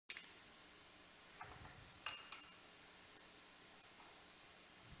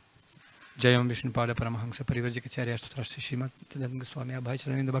जय ओम विष्णुपाद परमहंस परिव्रजकाचार्य अष्टोत्तरश्री श्रीमद् गोस्वामी अभय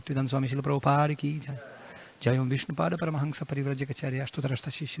चरणारविंद भक्तिवेदांत स्वामी शिल प्रभुपाद की जय। जय ओम विष्णुपाद परमहंस परिव्रजकाचार्य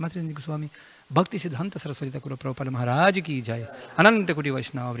अष्टोत्तरश्री श्रीमद् गोस्वामी भक्ति सिद्धांत सरस्वती ठाकुर प्रभुपाद महाराज की जय। अनंत कोटि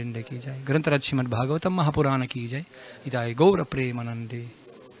वैष्णव वृंद की जय। ग्रंथराज श्रीमद् भागवतम महापुराण की जय। जय गौर प्रेमानंदे।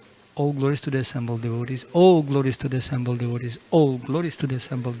 All glories to the assembled devotees. All glories to the assembled devotees. All glories to the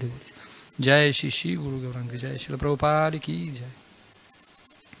assembled devotees. जय श्री श्री गुरु गौरांग जय। श्रील प्रभुपाद की जय।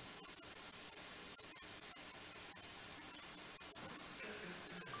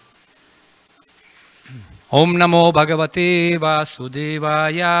 ओम नमो भगवते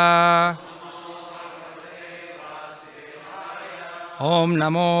वासुदेवाय। ओम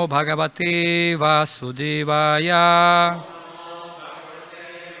नमो भगवते वासुदेवाय।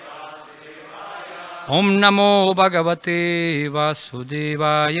 ओम नमो भगवते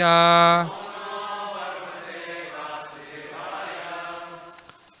वासुदेवाय।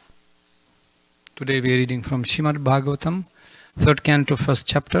 Today we are reading from Srimad Bhagavatam, 3rd canto, 1st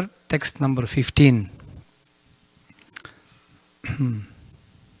chapter, text number 15.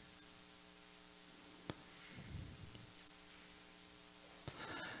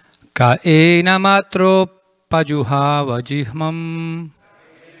 Kaena matro pajuhavajihmam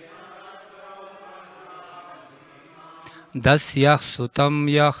dasyah sutam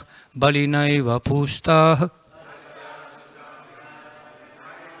yah balinaiva pustah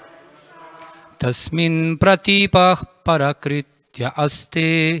tasmin pratipah parakritya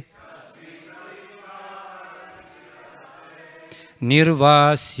aste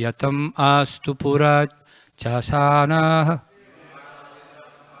nirvasyatam astu purat chasanah.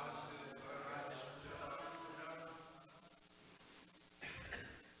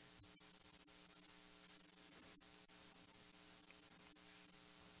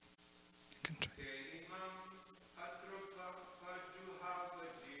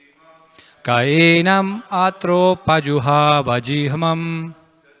 Kaenam atro pajuha vajihmam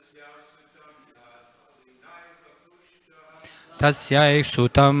tasyai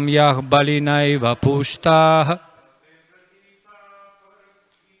sutam yah balinai vapushta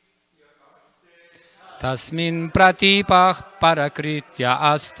tasmin pratipah parakritya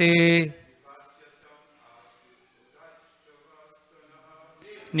aste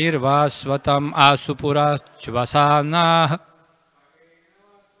nirvasvatam asupura chvasanah.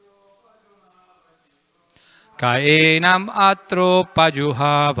 Kaenam atro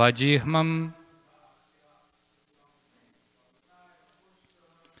pajuha vajihmam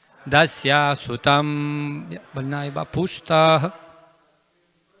dasya sutam balnaiva pushta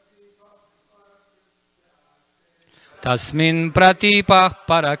tasmin pratipah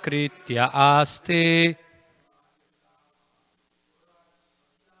parakritya aste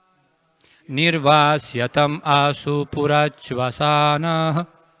nirvasyatam asu purachvasanah.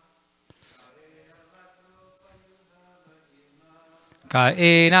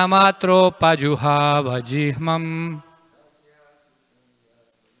 Kaena matro pajuha vajihmam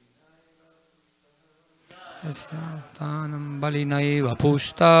tanam balinaiva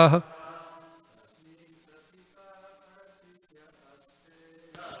pushta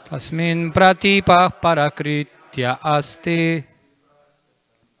tasmin pratipah parakritya aste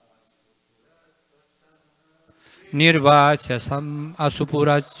nirvasyasam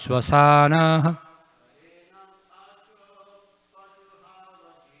asupurachvasanah.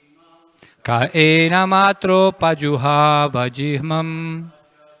 Kaena matro pajuha vajihmam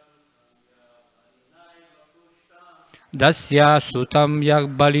dasya sutam yag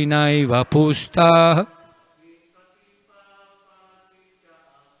balinaiva pushta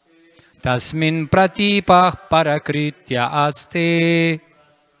tasmin pratipah parakritya aste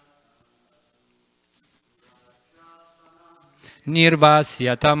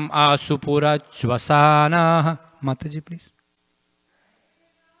nirvasyatam asupurachvasanah. Mataji, please.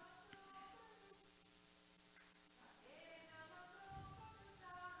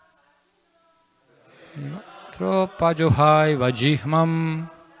 Matro pajuhai vajihmam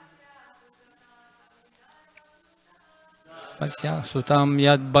pasya sutam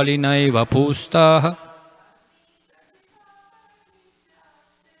yad balinai vapusta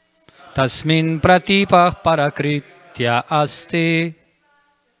tasmin pratipah parakritya aste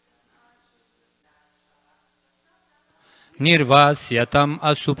nirvasyatam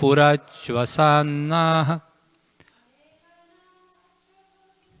asupurachvasanah.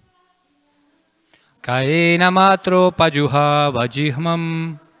 Kaena matro pajuha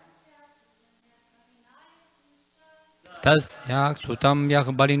vajihmam tasya sutam yah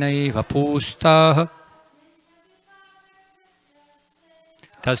balinai vapusta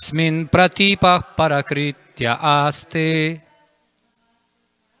tasmin pratipah parakritya aste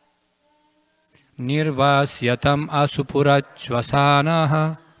nirvasyatam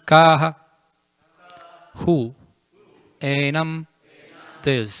asupurachvasanaha kaha. Who? Enam,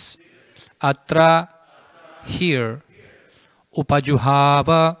 this. Atra, here.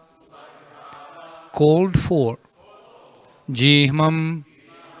 Upajuhava, called for. Jihmam,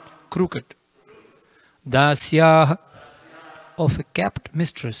 crooked. Dasyah, of a kept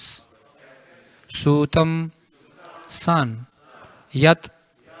mistress. Sutam, son. Yat,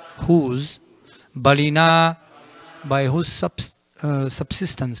 whose. Balina, by whose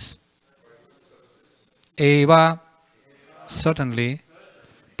subsistence. Eva, certainly.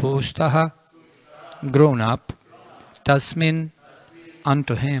 Pushtaha, grown up. Tasmin,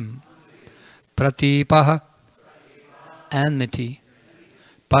 unto him. Pratipaha, enmity.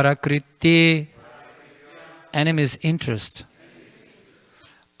 Parakritye, enemy's interest.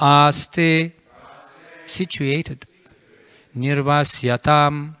 Aste, situated.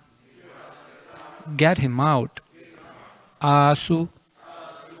 Nirvasyatam, get him out. Asu,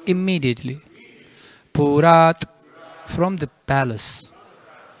 immediately. Purat, from the palace.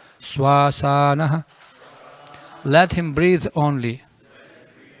 Swasanaha, let him breathe only.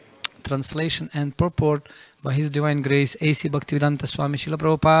 Translation and purport by His Divine Grace A.C. Bhaktivedanta Swami Srila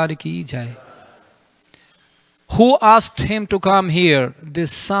Prabhupada ki jai. Who asked him to come here?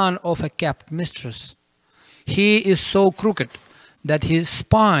 This son of a kept mistress. He is so crooked that he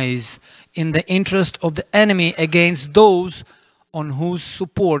spies in the interest of the enemy against those on whose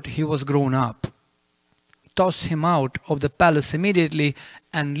support he was grown up. Toss him out of the palace immediately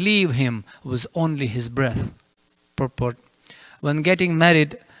and leave him with only his breath. Purport. When getting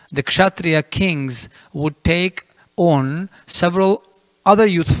married, the Kshatriya kings would take on several other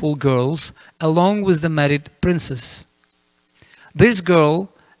youthful girls along with the married princess. These girl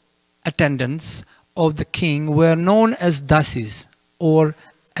attendants of the king were known as dasis, or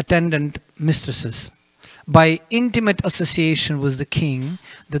attendant mistresses. By intimate association with the king,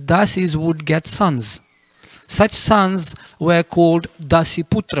 the dasis would get sons. Such sons were called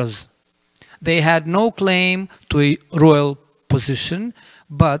dasiputras. They had no claim to a royal position,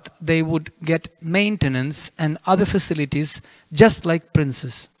 but they would get maintenance and other facilities just like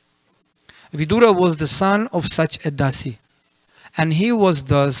princes. Vidura was the son of such a dasi, and he was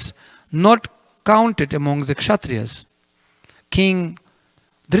thus not counted among the Kshatriyas. King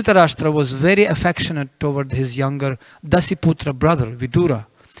Dhritarashtra was very affectionate toward his younger Dasiputra brother Vidura,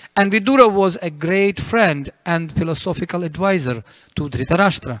 and Vidura was a great friend and philosophical advisor to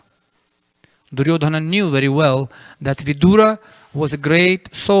Dhritarashtra. Duryodhana knew very well that Vidura was a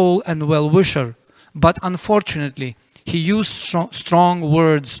great soul and well-wisher, but unfortunately he used strong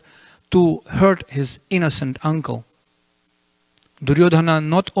words to hurt his innocent uncle. Duryodhana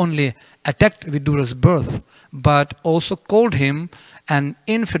not only attacked Vidura's birth, but also called him an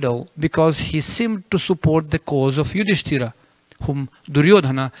infidel because he seemed to support the cause of Yudhishthira, whom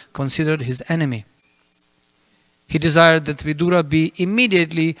Duryodhana considered his enemy. He desired that Vidura be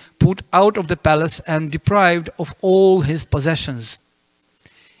immediately put out of the palace and deprived of all his possessions.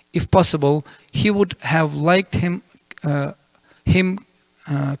 If possible, he would have liked him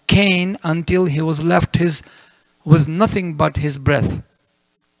cane until he was left with nothing but his breath.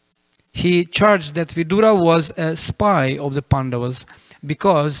 He charged that Vidura was a spy of the Pandavas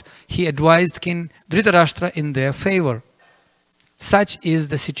because he advised King Dhritarashtra in their favor. Such is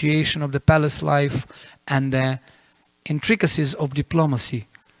the situation of the palace life and the intricacies of diplomacy,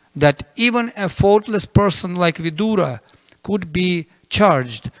 that even a faultless person like Vidura could be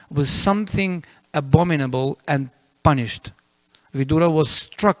charged with something abominable and punished. Vidura was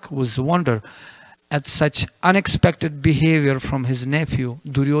struck with wonder at such unexpected behavior from his nephew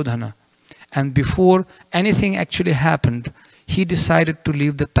Duryodhana, and before anything actually happened, he decided to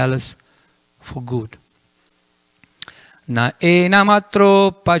leave the palace for good. Na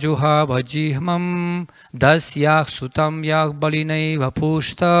enamatro pajuha vajihmam dasyah sutam yah balinaiva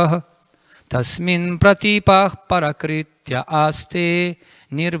pushta tasmin pratipah parakritya aste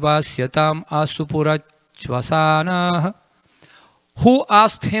nirvasyatam asupurachvasana. Who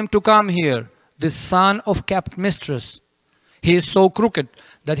asked him to come here? This son of kept mistress. He is so crooked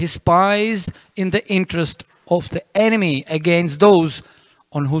that he spies in the interest of the enemy against those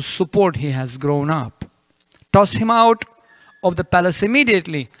on whose support he has grown up. Toss him out of the palace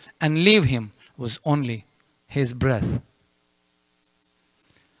immediately and leave him with only his breath.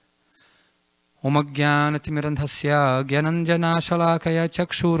 Om Ajnanatimirandhasya Gyananjana Shalakaya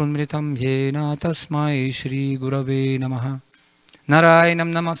Chakshurunmritam Yena Tasmai Shri Gurave Namaha.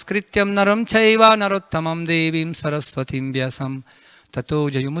 Narayanam Namaskrityam Naram Chaiva Narottamam Devim Saraswatim Vyasam Tato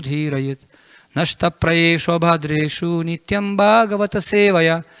Jayumudhirayat Nashtaprayeshu bhadreshu nityam bhagavata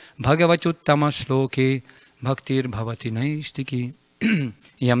sevaya bhagavachuttama shloke bhaktir bhavati naistiki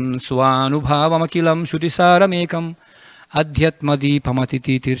yam swanubhavamakillam shutisaramekam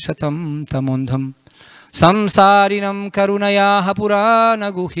adhyatmadipamati tirsatam tamondham samsarinam karunayaha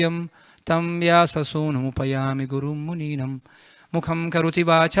purana guhyam tam vyasasonamupayami gurum muninam mukham karuti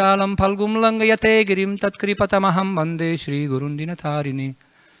vachalam phalgum langayate girim tatkripatamaham vande Shri Gurundinatharine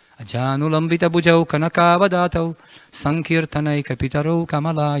Ajanulambita bhujau kanakavadatau sankirtanaikapitaro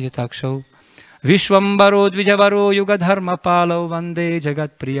kamalayataksau Vishwambaro dvijavaro yugadharma palau vande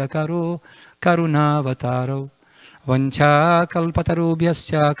jagat priyakaro karunavataro vancha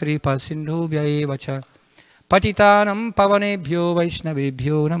kalpatarubhyascha kripa sindhubhya evacha patitanam pavanebhyo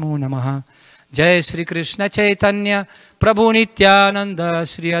vaishnavebhyo namo namaha Jai Shri Krishna Chaitanya Prabhu Nityananda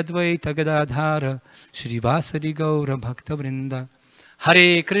Shri Advaita Gadadhara Shri Vasadi Gaura Bhakta Vrinda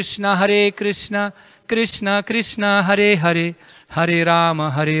Hare Krishna Krishna Krishna Hare Hare Hare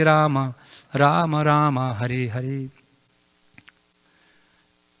Rama Rama Rama Hare Hare.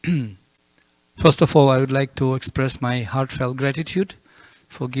 First of all, I would like to express my heartfelt gratitude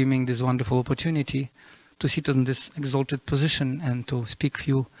for giving this wonderful opportunity to sit in this exalted position and to speak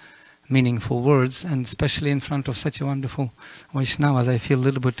few meaningful words, and especially in front of such a wonderful Vaishnavas. I feel a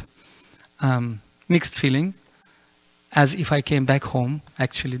little bit mixed feeling, as if I came back home,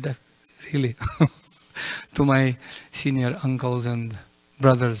 actually, that really, to my senior uncles and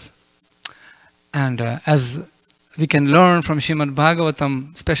brothers. And as we can learn from Srimad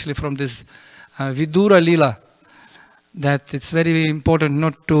Bhagavatam, especially from this Vidura Lila, that it's very important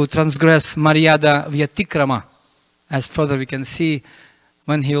not to transgress Maryada Vyatikrama. As further we can see,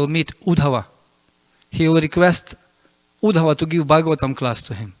 when he will meet Uddhava, he will request Uddhava to give Bhagavatam class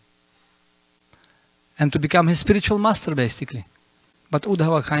to him and to become his spiritual master, basically. But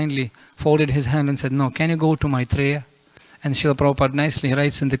Uddhava kindly folded his hand and said, no, can you go to Maitreya? And Srila Prabhupada nicely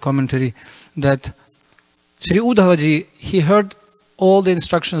writes in the commentary that Sri Uddhavaji, he heard all the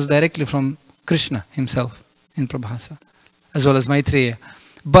instructions directly from Krishna himself in Prabhasa, as well as Maitreya.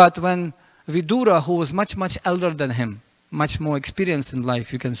 But when Vidura, who was much elder than him, much more experienced in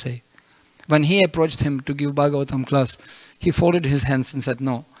life, you can say, when he approached him to give Bhagavatam class, he folded his hands and said,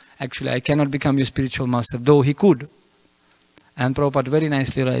 no, actually I cannot become your spiritual master, though he could. And Prabhupada very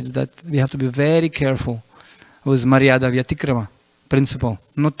nicely writes that we have to be very careful with Maryada Vyatikrama principle,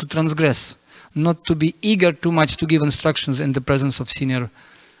 not to transgress, not to be eager too much to give instructions in the presence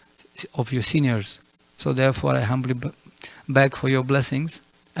of your seniors. So therefore I humbly beg for your blessings.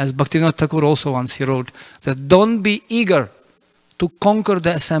 As Bhaktivinoda Thakur also once he wrote, that don't be eager to conquer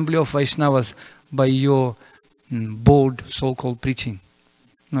the assembly of Vaishnavas by your bold so-called preaching.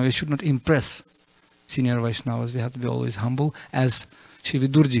 No, we should not impress senior Vaishnavas. We have to be always humble, as Shri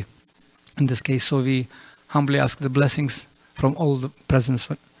Vidurji in this case. So we humbly ask the blessings from all the present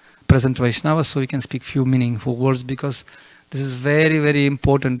Vaishnavas, so we can speak few meaningful words, because this is very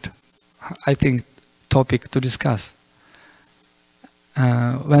important, I think, topic to discuss.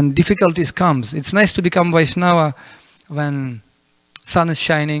 When difficulties comes, it's nice to become Vaishnava when sun is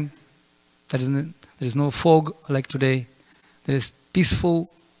shining, there is no fog like today, there is peaceful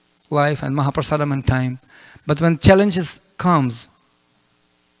life and Mahaprasadam and time. But when challenges comes,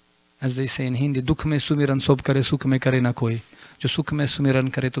 as they say in Hindi, dukh mein sumiran sob kare, sukh mein kare na koi. Jo sukh mein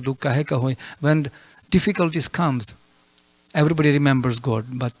sumiran kare to dukh kahe ka hoy. When difficulties comes, everybody remembers God.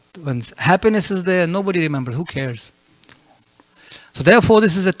 But when happiness is there, nobody remembers. Who cares? So therefore,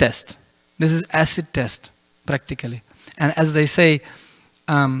 this is a test. This is acid test, practically. And as they say,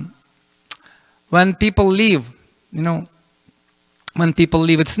 when people leave, when people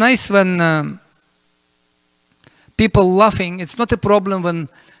leave, it's nice when people laughing. It's not a problem when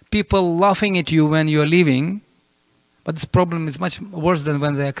people laughing at you when you are leaving, but this problem is much worse than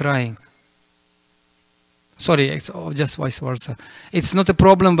when they are crying. Sorry, it's just vice versa. It's not a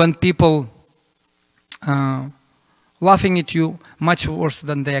problem when people laughing at you, much worse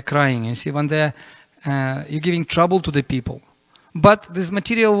than they are crying. You see, when they are, you're giving trouble to the people. But this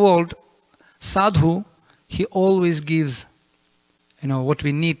material world, sadhu, he always gives, what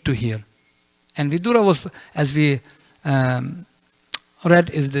we need to hear. And Vidura was, as we read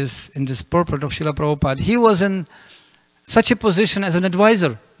in this purport of Srila Prabhupada, he was in such a position as an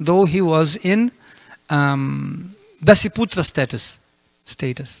advisor, though he was in Dasiputra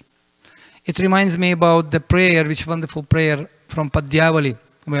status. It reminds me about the prayer, which wonderful prayer from Padyavali,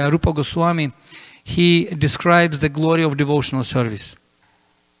 where Rupa Goswami, he describes the glory of devotional service,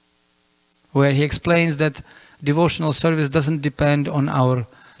 where he explains that devotional service doesn't depend on our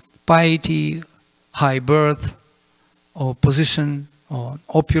piety, high birth, or position, or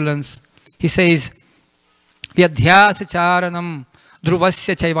opulence. He says, Vyadhyasya charanam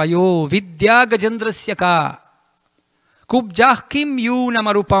dhruvasya chaivayo vidya gajandrasya ka kubjah kim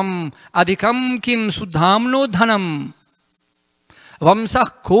yunamarupam adhikam kim sudhamno dhanam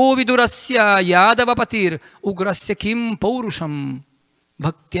vamsah ko vidurasya yadavapatir ugrasya kim paurusham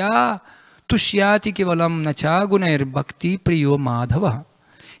bhaktya tushyati kevalam nacha gunair bhakti priyo madhava.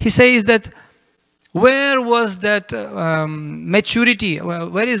 He says that where was that maturity,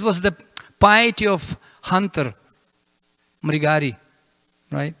 was the piety of hunter, Mrigari,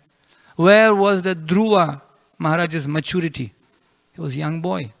 right? Where was the Dhruva Maharaj's maturity? He was a young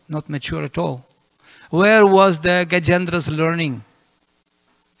boy, not mature at all. Where was the Gajendra's learning?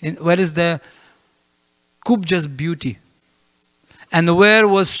 Where is the Kubja's beauty? And where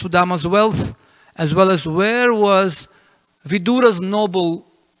was Sudama's wealth? As well as where was Vidura's noble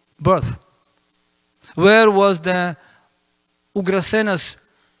birth? Where was the Ugrasena's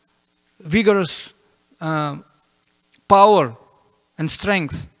vigorous power and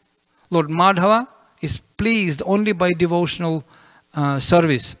strength? Lord Madhava is pleased only by devotional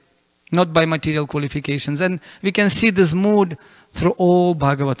service, not by material qualifications. And we can see this mood through all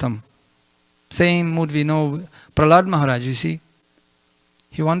Bhagavatam. Same mood we know Prahlad Maharaj, you see.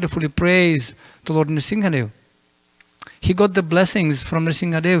 He wonderfully prays to Lord Nrsimhadev. He got the blessings from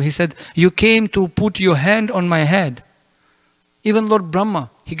Nrsimhadev. He said, you came to put your hand on my head. Even Lord Brahma,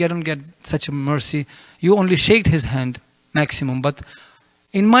 he didn't get such a mercy. You only shaked his hand, maximum. But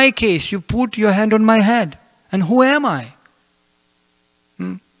in my case, you put your hand on my head. And who am I?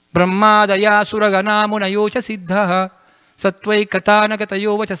 Brahma daya suragana munayo cha siddha satvai katana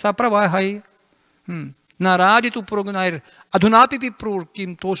katayo vacha sapravahai naraditu purugnair adhunapi pipur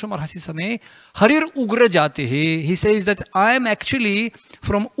kim tosham arhasi same harir ugra jate he. He says that I am actually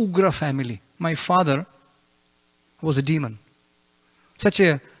from Ugra family. My father was a demon. Such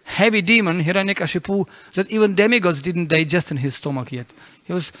a heavy demon, Hiranyakashipu, that even demigods didn't digest in his stomach yet.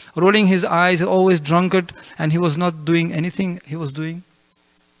 He was rolling his eyes, always drunkard, and he was not doing anything he was doing.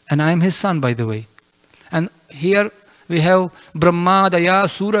 And I am his son, by the way. And here we have Brahma, Daya,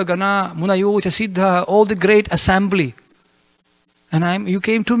 Sura, Gana, Munayo, Siddha, all the great assembly. And you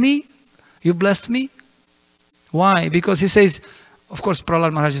came to me, you blessed me. Why? Because he says, of course,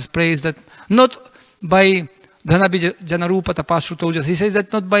 Prahlad Maharaj is praised that not by Dhanabija Janarupa Tapashrutojas. He says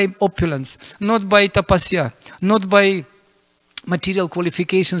that not by opulence, not by tapasya, not by material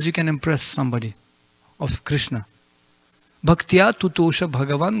qualifications you can impress somebody of Krishna. Bhaktya tutosha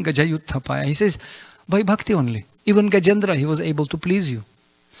bhagavan gajayuthapaya. He says, by bhakti only. Even Gajendra, he was able to please you.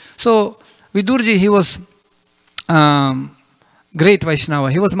 So, Vidurji, he was great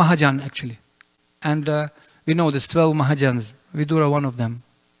Vaishnava. He was Mahajan, actually. And we know this 12 Mahajans. Vidura, one of them.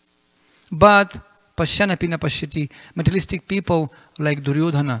 But Pashyanapi na pashyati, materialistic people like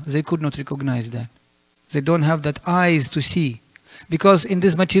Duryodhana, they could not recognize that. They don't have that eyes to see. Because in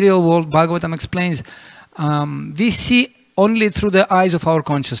this material world, Bhagavatam explains, we see only through the eyes of our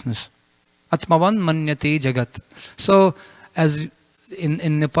consciousness. Atmavan manyate jagat. So, as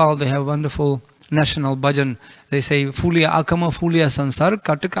in Nepal, they have wonderful national bhajan. They say, Fulia akama fulia sansar,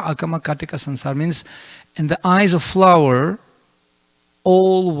 katika akama katika sansar. Means, in the eyes of flower,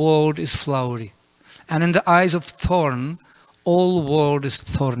 all world is flowery. And in the eyes of thorn, all world is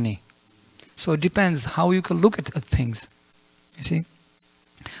thorny. So it depends how you can look at things. You see?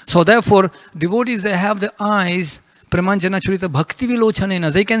 So therefore, devotees, they have the eyes, Pramanjana Churita Bhakti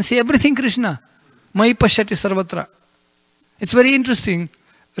Vilochanena. They can see everything Krishna. Mai Pashyati Sarvatra. It's very interesting,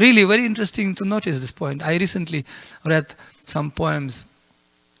 really very interesting to notice this point. I recently read some poems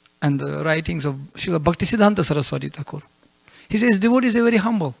and the writings of Srila Bhaktisiddhanta Saraswati Thakur. He says devotees are very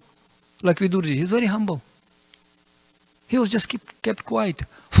humble. Like Vidurji, he's very humble. He was just kept quiet.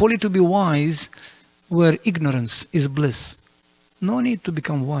 Folly to be wise where ignorance is bliss. No need to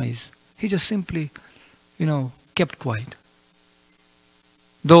become wise. He just simply, kept quiet.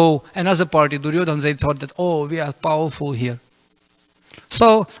 Though another party, Duryodhana, they thought that, oh, we are powerful here.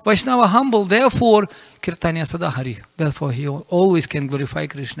 So, Vaishnava humble, therefore, Kirtanya Sadahari. Therefore, he always can glorify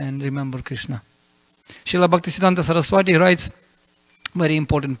Krishna and remember Krishna. Srila Bhaktisiddhanta Saraswati writes, very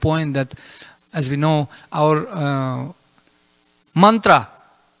important point that, as we know, our mantra,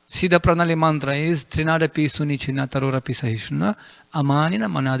 Siddha Pranali mantra is Trinadapi Sunichina Tarorapi Sahishna Amanina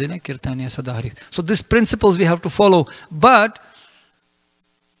Manadina Kirtanya Sadahari. So these principles we have to follow. But,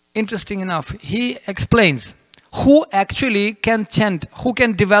 interesting enough, he explains who actually can chant, who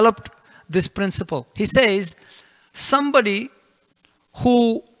can develop this principle. He says, somebody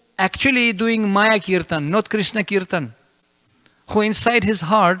who actually doing Maya Kirtan, not Krishna Kirtan, who inside his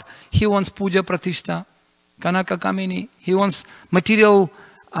heart, he wants puja pratishta, kanaka kamini, he wants material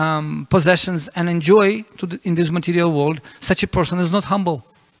possessions and enjoy in this material world, such a person is not humble.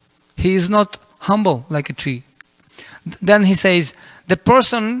 He is not humble like a tree. Then he says, the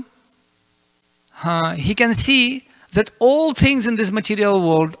person, he can see that all things in this material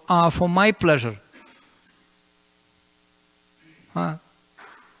world are for my pleasure. Balavan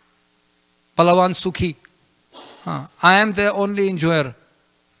Sukhi. I am the only enjoyer.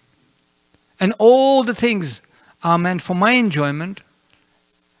 And all the things are meant for my enjoyment.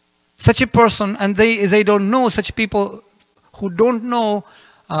 Such a person, and they don't know, such people who don't know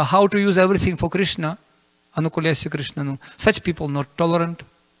how to use everything for Krishna, Anukulyasya Krishnanu, such people not tolerant.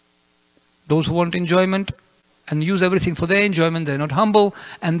 Those who want enjoyment and use everything for their enjoyment, they are not humble.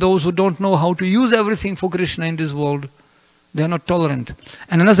 And those who don't know how to use everything for Krishna in this world, they are not tolerant.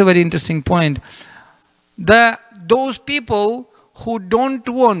 And another very interesting point, those people who don't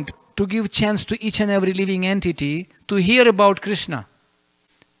want to give chance to each and every living entity to hear about Krishna.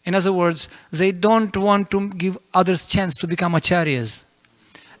 In other words, they don't want to give others chance to become acharyas.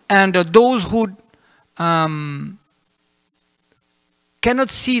 And those who cannot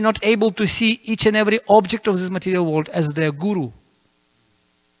see, not able to see each and every object of this material world as their guru.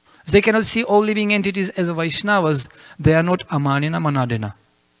 They cannot see all living entities as Vaishnavas. They are not Amanina Manadina.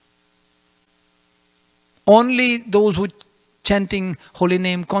 Only those who chanting holy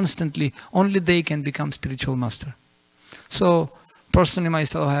name constantly, only they can become spiritual master. So, personally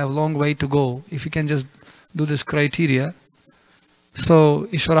myself, I have a long way to go. If you can just do this criteria. So,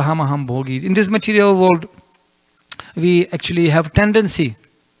 Ishwaraham Bhogi. In this material world, we actually have tendency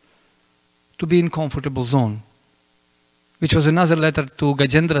to be in comfortable zone. Which was another letter to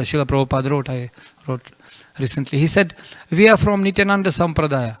Gajendra, Srila Prabhupada I wrote recently. He said, we are from Nityananda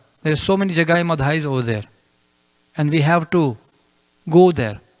Sampradaya. There are so many Jagai Madhais over there. And we have to go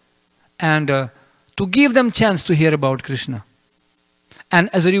there. And to give them chance to hear about Krishna. And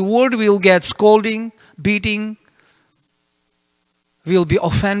as a reward, we will get scolding, beating. We will be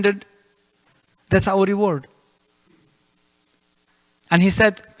offended. That's our reward. And he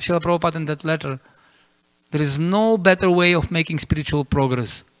said, Srila Prabhupada in that letter, there is no better way of making spiritual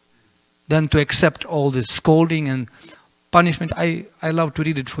progress than to accept all this scolding and punishment. I love to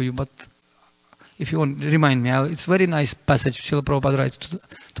read it for you, but if you want, remind me. It's a very nice passage Srila Prabhupada writes to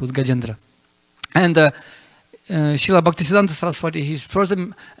Gajendra. And Srila Bhaktisiddhanta Saraswati, he's first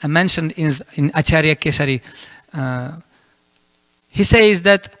mentioned in Acharya Keshari. He says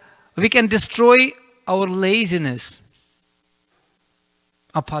that we can destroy our laziness.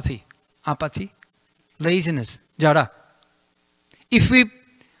 Apathy, laziness, jada. If we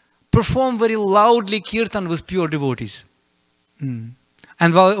perform very loudly kirtan with pure devotees, and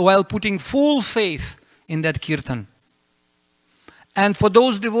while putting full faith in that kirtan, and for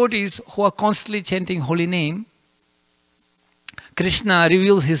those devotees who are constantly chanting holy name, Krishna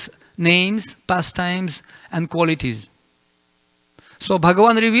reveals his names, pastimes, and qualities. So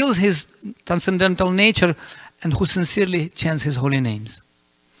Bhagavan reveals his transcendental nature, and who sincerely chants his holy names.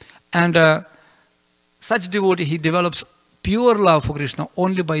 And such devotee, he develops pure love for Krishna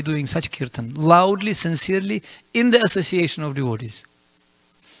only by doing such kirtan, loudly, sincerely, in the association of devotees.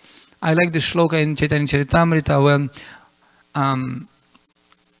 I like the shloka in Chaitanya Charitamrita when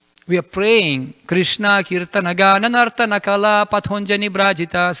we are praying, Krishna kirtana gana nartana kala pathonjani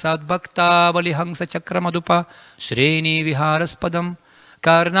brajita sadbhakta valihangsa chakramadupa shreni viharaspadam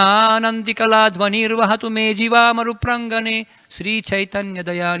Karnanandikala dvanirvahatu me jiva maruprangane Sri Chaitanya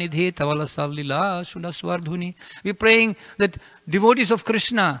Dayanidhe Tavala Sallila Sunaswardhuni. We're praying that devotees of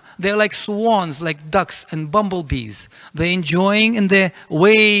Krishna, they're like swans, like ducks and bumblebees. They're enjoying in the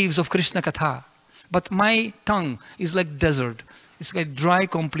waves of Krishna Katha. But my tongue is like desert. It's like dry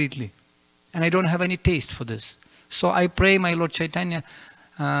completely. And I don't have any taste for this. So I pray, my Lord Chaitanya,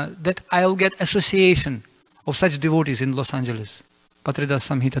 that I'll get association of such devotees in Los Angeles. Patridas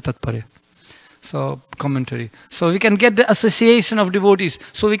Samhita Tatpare. So, commentary. So we can get the association of devotees.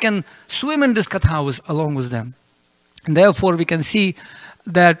 So we can swim in this katha along with them. And therefore we can see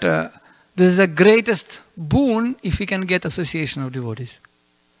that this is the greatest boon if we can get association of devotees.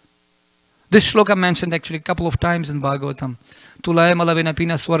 This shloka mentioned actually a couple of times in Bhagavatam. Tulaya malavena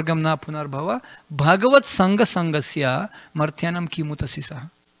pina swargam na punarbhava bhagavat sanga sangasya martyanam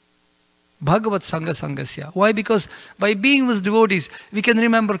kimutasisa. Bhagavat Sangha Sangasya. Why? Because by being with devotees, we can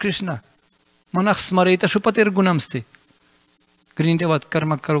remember Krishna. Manach smareta shupatir gunamsti. Grindevat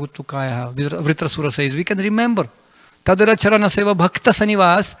karma karutu kaya. Vritrasura says, we can remember. Tadara charana seva bhakta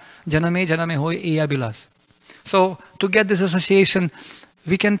sanivas janame hoy iya bilas. So, to get this association,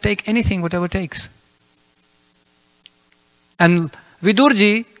 we can take anything, whatever takes. And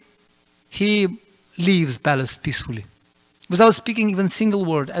Vidurji, he leaves palace peacefully. without speaking even single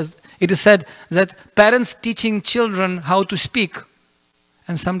word. As it is said that parents teaching children how to speak,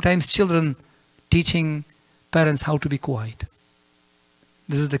 and sometimes children teaching parents how to be quiet.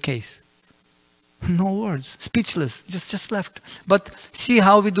 This is the case. No words, speechless, just left. But see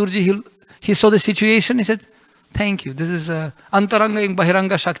how Vidurji, he saw the situation, he said, thank you. This is Antaranga and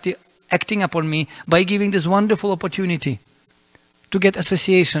Bahiranga Shakti acting upon me by giving this wonderful opportunity to get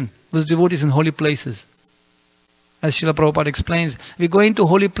association with devotees in holy places. As Srila Prabhupada explains, we go into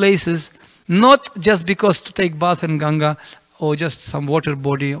holy places not just because to take bath in Ganga or just some water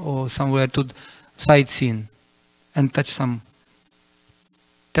body or somewhere to sightsee and touch some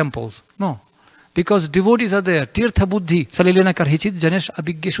temples. No. Because devotees are there. Tirtha buddhi salilena karhichit janesh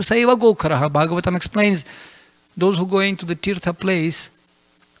abhiggeshu saiva gokharaha. Bhagavatam explains those who go into the tirtha place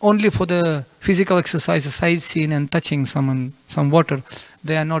only for the physical exercises, sightseeing and touching some water,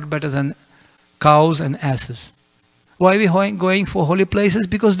 they are not better than cows and asses. Why are we going for holy places?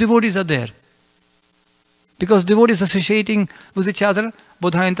 Because devotees are there. Because devotees associating with each other,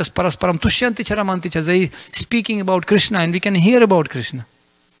 bodhayantas parasparam tushyanti charamanti cha, they speaking about Krishna and we can hear about Krishna.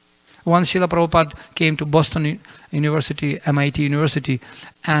 Once Srila Prabhupada came to Boston University, MIT University,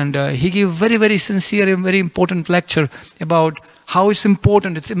 and he gave very, very sincere and very important lecture about how it's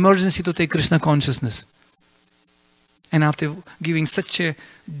important, it's emergency to take Krishna consciousness. And after giving such a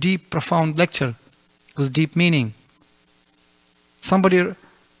deep, profound lecture with deep meaning, somebody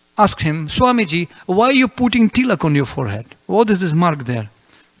asked him, Swamiji, why are you putting tilak on your forehead? What is this mark there?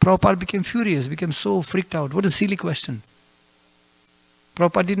 Prabhupada became furious, became so freaked out. What a silly question.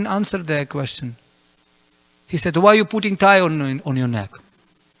 Prabhupada didn't answer their question. He said, why are you putting tie on your neck?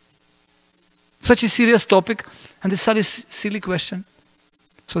 Such a serious topic and this is silly question.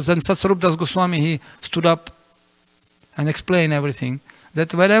 So then Satsvarup Das Goswami, he stood up and explained everything.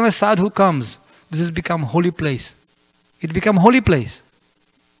 That whenever sadhu comes, this has become holy place. It become holy place.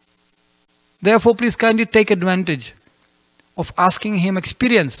 Therefore, please kindly take advantage of asking him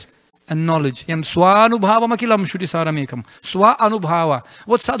experience and knowledge. Yam swa-anubhavam akilam shuti-saramekam. Swa-anubhava.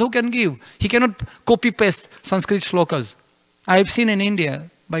 What sadhu can give? He cannot copy-paste Sanskrit shlokas. I have seen in India,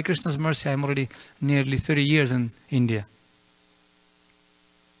 by Krishna's mercy, I am already nearly 30 years in India.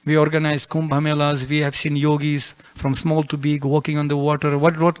 We organize Kumbh Melas, we have seen yogis from small to big walking on the water,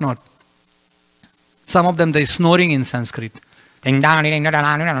 what not. Some of them, they snoring in Sanskrit. But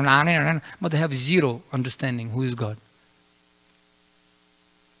they have zero understanding who is God.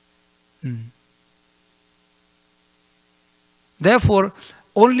 Therefore,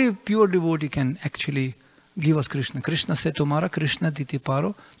 only pure devotee can actually give us Krishna. Krishna said, Tumara Krishna diti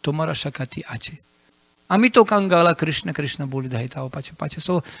paro, Tumara shakati ache. Amito kangala Krishna Krishna boli daitao pache pache.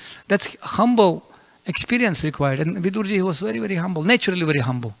 So that's humble experience required. And Vidurji was very, very humble, naturally very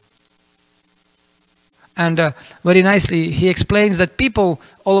humble. And very nicely, he explains that people,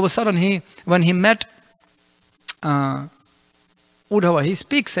 all of a sudden, when he met Uddhava, he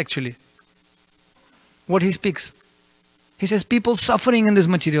speaks actually. What he speaks? He says, people suffering in this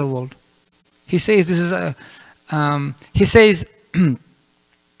material world. He says, this is he says,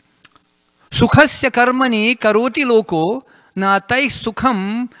 Sukhasya karmani karoti loko natai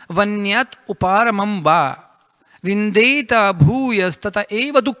sukham vanyat uparamam va vindeta bhuyas tata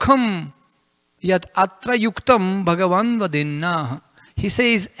eva dukham yat atra yuktam bhagavan vadinna. He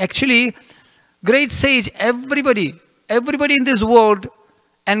says, actually, great sage, everybody in this world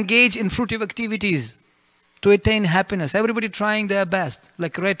engage in fruitive activities to attain happiness. Everybody trying their best,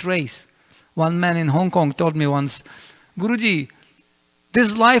 like rat race. One man in Hong Kong told me once, Guruji,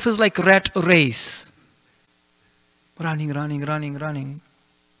 this life is like rat race. Running.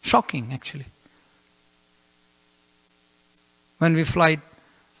 Shocking, actually. When we fly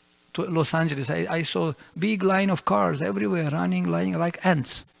to Los Angeles, I saw big line of cars everywhere, running like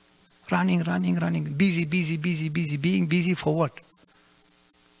ants. Running. Busy. Being busy for what?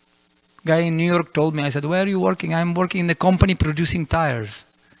 Guy in New York told me, I said, where are you working? I'm working in a company producing tires.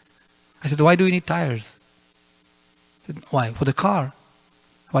 I said, why do you need tires? I said, why? For the car.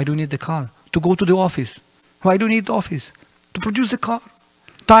 Why do you need the car? To go to the office. Why do you need the office? To produce the car.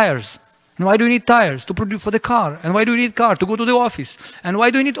 Tires. And why do you need tires? To produce for the car. And why do you need car? To go to the office. And why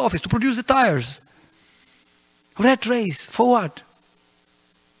do you need office? To produce the tires. Rat race. For what?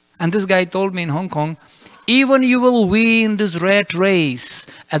 And this guy told me in Hong Kong, even you will win this rat race.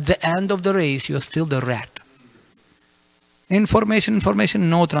 At the end of the race, you are still the rat. Information,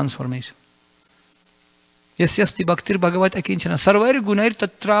 no transformation. Yasyasti bhaktir bhagavat akinchana sarvair gunair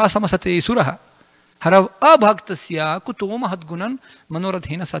tatra samasate suraha harav abhaktasya kuto mahat gunan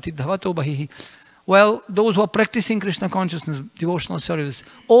manoradhena satidhavato bahihi. Well, those who are practicing Krishna consciousness, devotional service,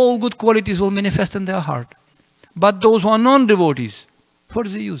 all good qualities will manifest in their heart. But those who are non-devotees, what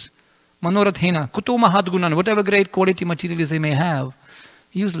is the use? Manorathena, kuto mahatgunan, whatever great quality materials they may have,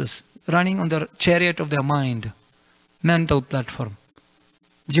 useless, running on the chariot of their mind, mental platform.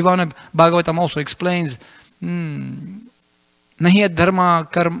 Jivana Bhagavatam also explains, nahi yad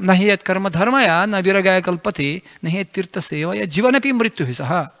karma dharmaya, na viragaya kalpati, nahi yad tirtha sevaya, jivanapi mrityu hi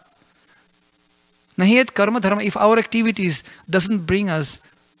saha. Nahi yad karma dharma, if our activities doesn't bring us,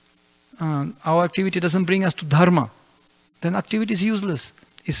 our activity doesn't bring us to dharma, then activity is useless.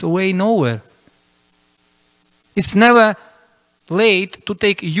 It's way nowhere. It's never late to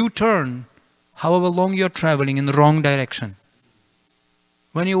take U-turn, however long you're traveling in the wrong direction.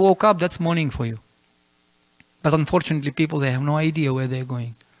 When you woke up, that's morning for you. But unfortunately, people, they have no idea where they're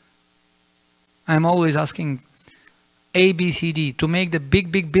going. I'm always asking A, B, C, D. To make the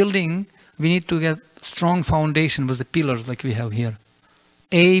big building, we need to get strong foundation with the pillars like we have here.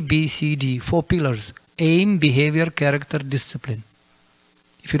 A, B, C, D, 4 pillars. Aim, behavior, character, discipline.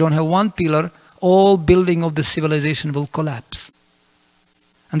 If you don't have one pillar, all building of the civilization will collapse.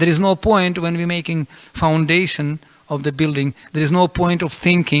 And there is no point when we're making foundation of the building, there is no point of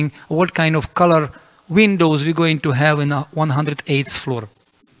thinking what kind of color windows we're going to have in the 108th floor.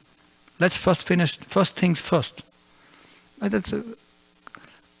 Let's first things first. That's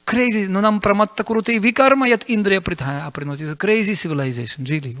crazy. Nunam pramatta kurute vikarma yat indriya prithaya aprinoti. It's a crazy civilization,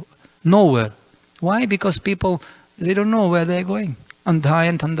 really. Nowhere. Why? Because people, they don't know where they're going.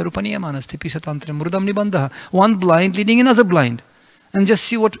 Andhayan thandarupaniyamanas tipishatantre murdam nibandha. One blind leading another blind. And just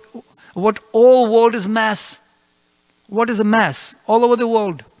see what all world is mass. What is a mass? All over the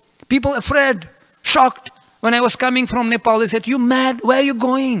world. People afraid, shocked. When I was coming from Nepal, they said, "You mad? Where are you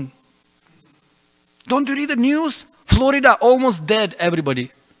going? Don't you read the news? Florida, almost dead,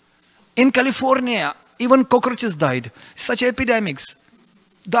 everybody. In California, even cockroaches died. Such epidemics.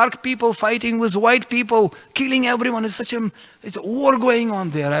 Dark people fighting with white people, killing everyone. It's a war going on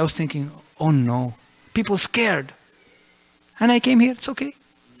there." I was thinking, oh no, people scared. And I came here, it's okay.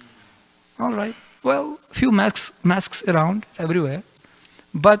 All right. Well, few masks around everywhere.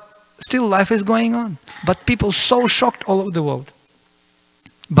 But still life is going on. But people so shocked all over the world.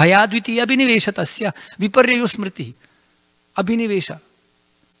 Bhayadviti abhiniveshatasya viparyayo smriti. Abhinivesha.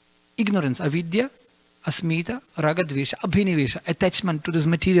 Ignorance. Avidya, asmita, ragadvesha, abhinivesha. Attachment to these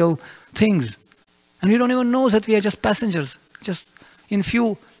material things. And we don't even know that we are just passengers. Just in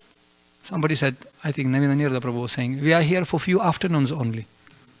few, somebody said, I think Navina Prabhu was saying, we are here for few afternoons only.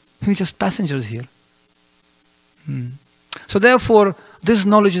 We're just passengers here. So therefore, this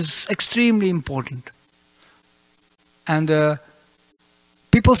knowledge is extremely important. And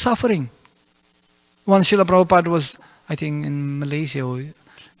people suffering. Once Srila Prabhupada was, I think, in Malaysia,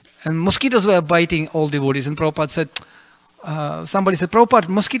 and mosquitoes were biting all devotees. And Prabhupada said, somebody said, "Prabhupada,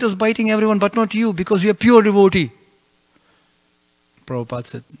 mosquitoes biting everyone, but not you, because you're a pure devotee." Prabhupada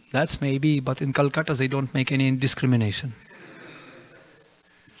said, "That's maybe, but in Calcutta they don't make any discrimination."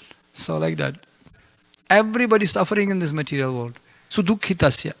 So like that. Everybody suffering in this material world.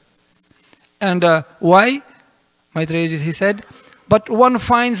 Sudukhitasya. And why? Maitreya, he said, but one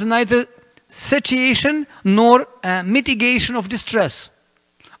finds neither satiation nor mitigation of distress.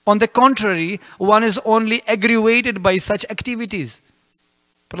 On the contrary, one is only aggravated by such activities.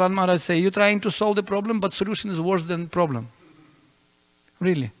 Prahlad Maharaj say, you're trying to solve the problem, but solution is worse than problem.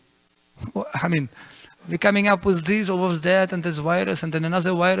 Really. I mean, we're coming up with this or with that, and this virus, and then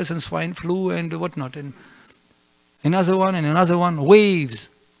another virus, and swine flu, and whatnot, and another one, waves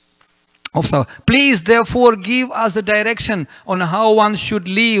of sorrow. Please, therefore, give us a direction on how one should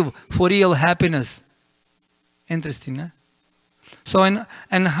live for real happiness. Interesting, eh? So,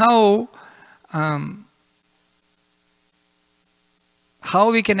 and how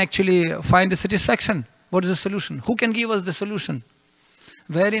we can actually find the satisfaction? What is the solution? Who can give us the solution?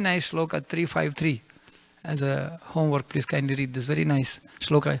 Very nice shloka 353. As a homework, please kindly read this very nice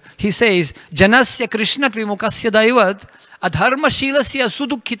shloka. He says, Janasya Krishnat vimukasya daivat adharma shilasya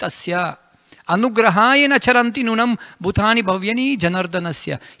sudukhitasya anugrahayana charanti nunam bhutani bhavyani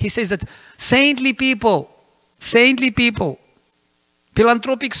janardanasya. He says that saintly people,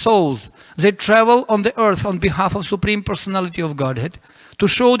 philanthropic souls, they travel on the earth on behalf of Supreme Personality of Godhead to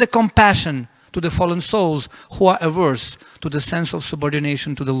show the compassion to the fallen souls who are averse to the sense of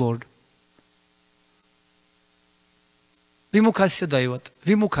subordination to the Lord. Vimukasya daivat.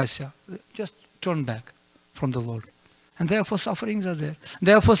 Vimukasya. Just turn back from the Lord. And therefore sufferings are there.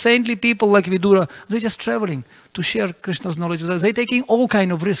 Therefore saintly people like Vidura, they're just traveling to share Krishna's knowledge with us. They're taking all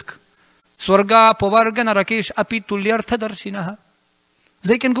kind of risk. Swarga, Pavarga, Narakesh, Api, Tulyartha Darshinaha.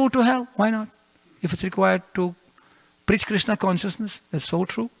 They can go to hell. Why not? If it's required to preach Krishna consciousness. That's so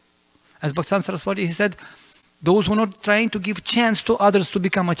true. As Bhaktan Saraswati, he said, Those who are not trying to give chance to others to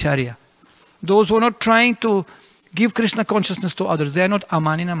become acharya. Those who are not trying to give Krishna consciousness to others. They are not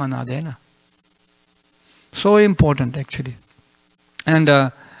amanina manadena. So important actually.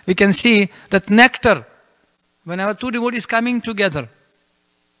 And we can see that nectar, whenever two devotees coming together,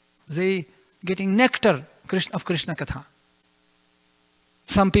 they getting nectar of Krishna Katha.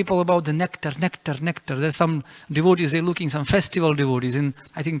 Some people about the nectar. There's some devotees, they're looking, some festival devotees. In,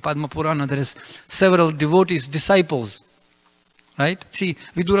 I think, Padma Purana, there is several devotees, disciples. Right? See,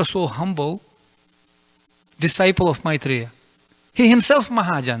 Vidura so humble, disciple of Maitreya. He himself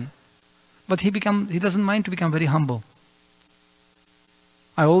Mahajan, but he doesn't mind to become very humble.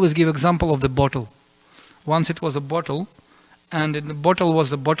 I always give example of the bottle. Once it was a bottle, and in the bottle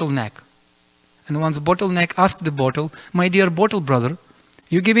was a bottleneck. And once the bottleneck asked the bottle, my dear bottle brother,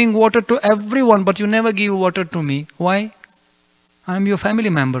 you're giving water to everyone, but you never give water to me. Why? I'm your family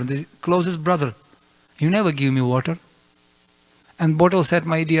member, the closest brother. You never give me water. And bottle said,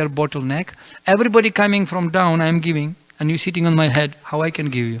 my dear bottleneck, everybody coming from down, I'm giving, and you sitting on my head, how I can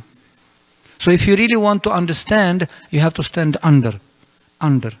give you? So if you really want to understand, you have to stand under.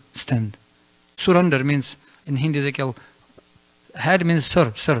 Stand. Surrender means, in Hindi they call, head means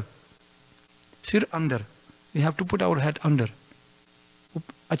sir. Sir under. We have to put our head under.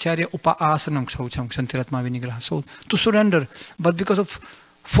 Acharya upa asanam kshaucham kshantiratma vinigraha. So to surrender, but because of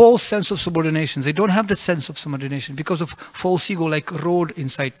false sense of subordination, they don't have that sense of subordination. Because of false ego, like road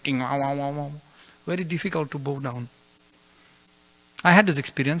inside, very difficult to bow down. I had this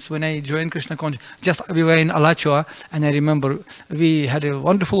experience when I joined Krishna consciousness. We were in Alachua, and I remember we had a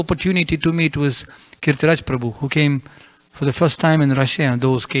wonderful opportunity to meet with Patri Prabhu, who came for the first time in Russia,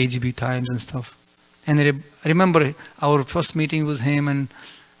 those KGB times and stuff. And I remember our first meeting with him, and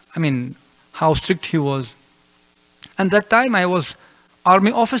I mean, how strict he was. And that time I was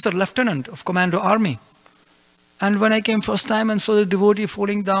army officer, lieutenant of Commando Army. And when I came first time and saw the devotee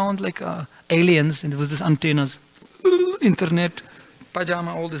falling down like aliens, and it was this antennas, internet,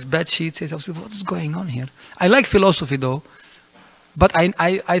 pajama, all these bed sheets, I was like, what's going on here? I like philosophy though, but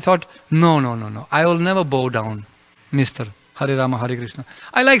I thought, no, I will never bow down, Mr. Hare Rama, Hare Krishna.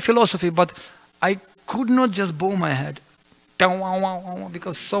 I like philosophy, but I could not just bow my head,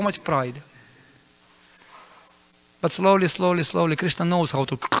 because so much pride. But slowly, Krishna knows how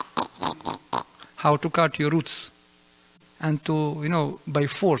to cut your roots and to, by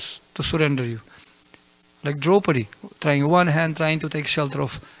force, to surrender you. Like Draupadi, trying one hand, trying to take shelter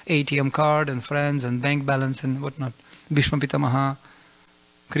of ATM card and friends and bank balance and whatnot. Bhishma Pitamaha,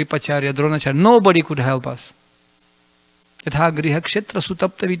 Kripacharya, Dronacharya, nobody could help us. Yatha griha kshetra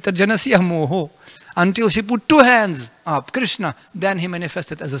sutapta vitarjanasya moho. Until she put two hands up, Krishna, then he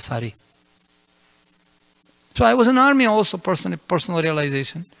manifested as a sari. So I was in army also, personal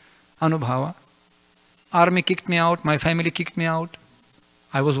realization, Anubhava. Army kicked me out, my family kicked me out.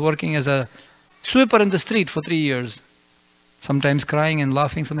 I was working as a sweeper in the street for 3 years. Sometimes crying and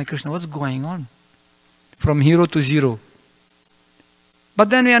laughing, something, Krishna, what's going on? From hero to zero. But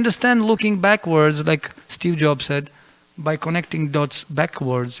then we understand, looking backwards, like Steve Jobs said, by connecting dots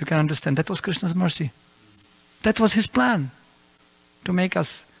backwards, you can understand that was Krishna's mercy. That was his plan, to make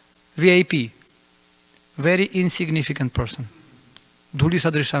us VIP, very insignificant person. Dhuli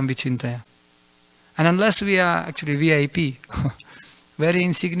sadrisham vichintaya. And unless we are actually VIP, very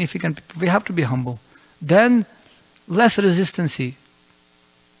insignificant people, we have to be humble. Then less resistancy.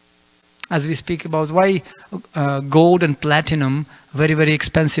 As we speak about why gold and platinum, very, very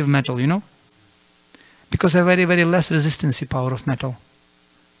expensive metal, Because a very, very less resistance power of metal.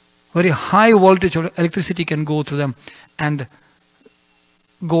 Very high voltage of electricity can go through them, and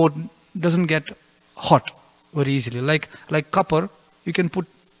gold doesn't get hot very easily. Like copper, you can put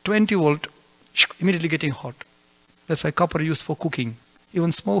 20 volt, immediately getting hot. That's why copper is used for cooking.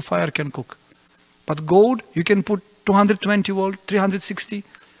 Even small fire can cook. But gold, you can put 220 volt, 360,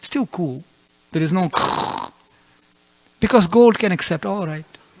 still cool. There is no... Because gold can accept, all right.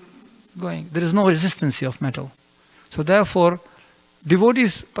 There is no resistance of metal. So therefore,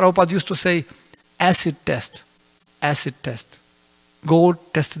 devotees, Prabhupada used to say, acid test. Gold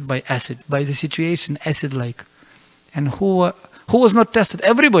tested by acid, by the situation, acid-like. And who was not tested?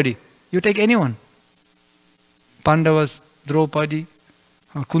 Everybody. You take anyone. Pandavas, Draupadi,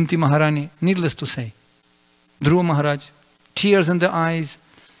 Kunti Maharani, needless to say. Dhruva Maharaj, tears in the eyes,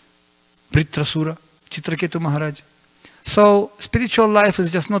 Vritrasura, Chitraketu Maharaj. So spiritual life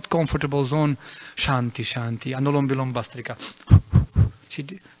is just not comfortable zone, shanti, anulom bilom bastrika,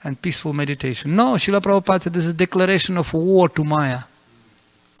 and peaceful meditation. No, Srila Prabhupada said this is a declaration of war to Maya,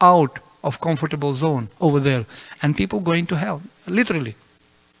 out of comfortable zone over there, and people going to hell, literally.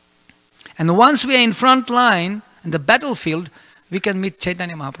 And once we are in front line, in the battlefield, we can meet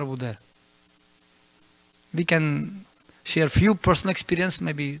Chaitanya Mahaprabhu there. We can share few personal experience,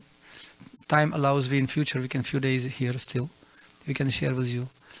 maybe time allows we in future, we can few days here still, we can share with you.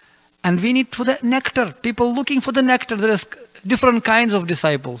 And we need for the nectar, people looking for the nectar. There is different kinds of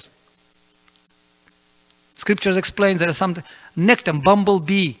disciples. Scriptures explains there is something, nectar,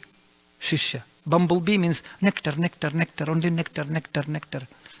 bumblebee, shishya. Bumblebee means nectar, nectar, nectar, only nectar, nectar, nectar.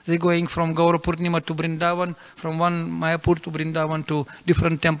 They're going from Gaura Purnima to Vrindavan, from one Mayapur to Vrindavan to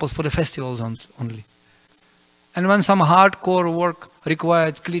different temples for the festivals only. And when some hardcore work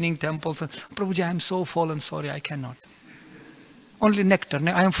requires cleaning temples, Prabhuji, I am so fallen, sorry, I cannot. Only nectar,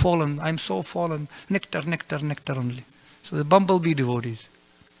 I am fallen, I am so fallen, nectar, nectar, nectar only. So the bumblebee devotees.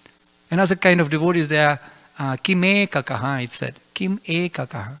 Another kind of devotees, they are Kim Eka Kaha, it said. Kim Eka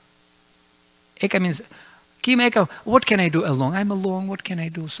Kaha. Eka means, Kim Eka, what can I do alone? I'm alone, what can I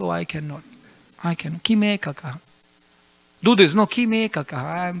do? So I cannot. I can. Kim Eka Kaha. Do this. No, Kim Eka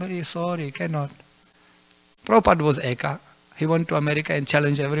Kaha. I'm very sorry, cannot. Prabhupada was Eka. He went to America and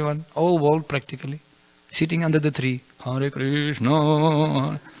challenged everyone, whole world practically, sitting under the tree. Hare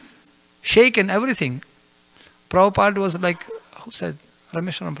Krishna. Shaken, everything. Prabhupada was like, who said?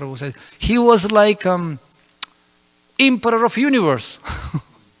 Rameshwaram Prabhu said, he was like emperor of universe.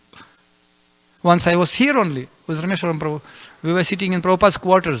 Once I was here only with Rameshwaram Prabhu. We were sitting in Prabhupada's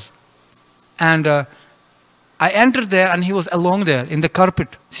quarters. And I entered there and he was along there in the carpet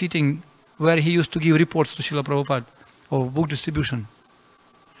sitting where he used to give reports to Srila Prabhupada of book distribution.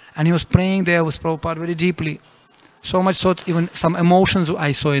 And he was praying there with Prabhupada very deeply. So much so that even some emotions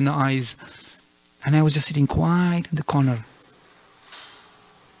I saw in the eyes. And I was just sitting quiet in the corner.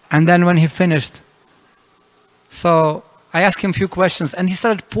 And then when he finished, so I asked him a few questions and he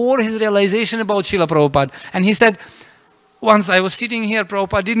started pour his realization about Srila Prabhupada. And he said, once I was sitting here,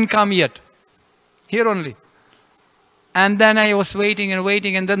 Prabhupada didn't come yet. Here only. And then I was waiting and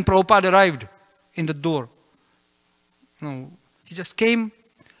waiting and then Prabhupada arrived in the door. No, he just came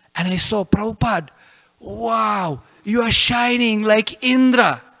and I saw Prabhupada. Wow, you are shining like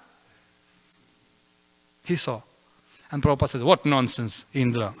Indra. He saw. And Prabhupada says, what nonsense,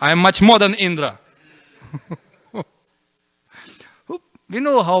 Indra. I am much more than Indra. We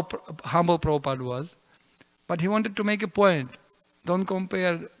know how humble Prabhupada was. But he wanted to make a point. Don't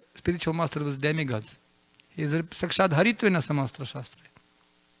compare spiritual master with demigods. He is Sakshat Haritvena Samastra Shastra.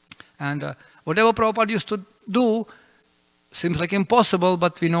 And whatever Prabhupada used to do seems like impossible,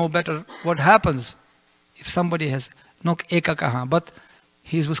 but we know better what happens if somebody has no ekakaha. But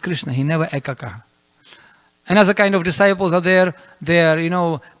he is with Krishna, he never ekakaha. Another kind of disciples are there, they are,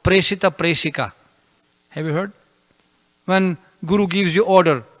 Preshita Preshika. Have you heard? When Guru gives you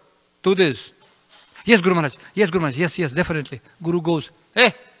order, do this. Yes, Guru Maharaj. Yes, Guru Maharaj. Yes, yes, definitely. Guru goes,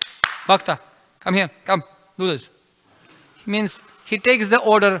 hey, Bhakta, come here, come, do this. Means he takes the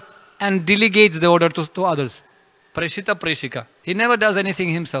order and delegates the order to others. Preshita Preshika. He never does anything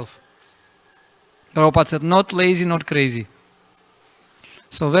himself. Prabhupada said, not lazy, not crazy.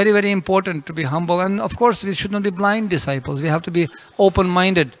 So very, very important to be humble. And of course, we should not be blind disciples. We have to be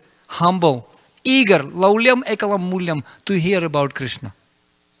open-minded, humble, eager, laulyam ekalam mulyam, to hear about Krishna.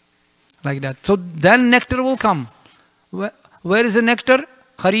 Like that. So then nectar will come. Where is the nectar?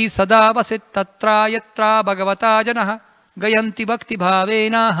 Hari sada vasit tatra yatra bhagavata janaha gayanti bhakti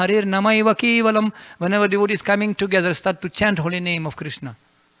bhavena harir namaiva kevalam. Whenever devotee is coming together, start to chant holy name of Krishna.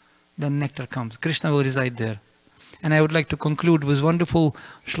 Then nectar comes. Krishna will reside there. And I would like to conclude with wonderful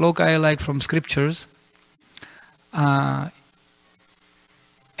shloka I like from scriptures.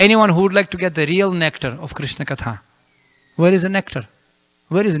 Anyone who would like to get the real nectar of Krishna Katha, where is the nectar?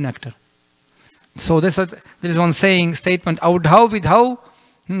 Where is the nectar? So there is one saying, statement, Audhau vidhau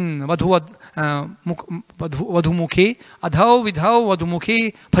vadhumukhe, adhau vidhau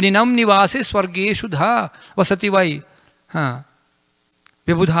vadhumukhe, phaninam nivase swarge shudha vasati vai.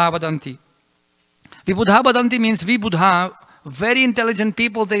 Vibudha vadanti. Vibudha vadanti means vibudha, very intelligent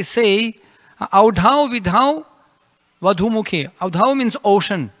people, they say, Audhau vidhau vadhumukhe. Audhau means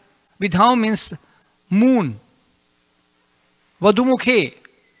ocean. Vidhau means moon. Vadhumukhe,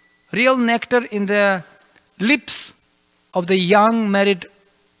 real nectar in the lips of the young married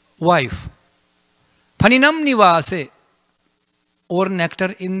wife. Phaninam nivase, or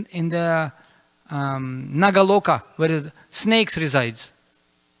nectar in the Nagaloka, where snakes resides.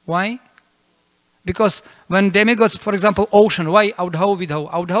 Why? Because when demigods, for example, ocean, why Audhau vidhau?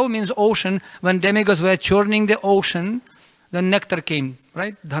 Audhau means ocean. When demigods were churning the ocean, then nectar came,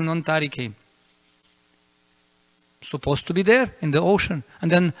 right? Dhanvantari came. Supposed to be there in the ocean.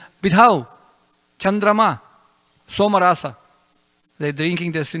 And then vidhau, chandrama, somarasa. They're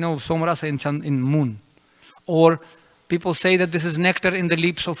drinking this, somarasa in moon. Or people say that this is nectar in the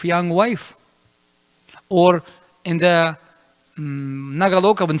lips of young wife. Or in the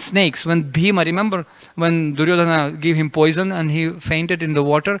Nagaloka, when snakes, when Bhima, remember when Duryodhana gave him poison and he fainted in the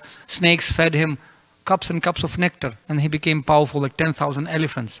water, snakes fed him cups and cups of nectar and he became powerful like 10,000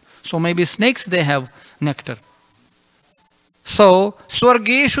 elephants. So maybe snakes, they have nectar. So,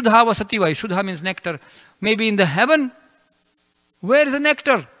 Swarge Shudha Vasati Vai. Shudha means nectar. Maybe in the heaven, where is the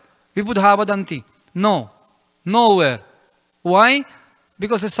nectar? Vibudha Vadanti. No, nowhere. Why?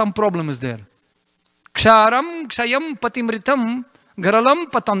 Because there's some problem is there. Ksharam Kshayam Patimritam Garalam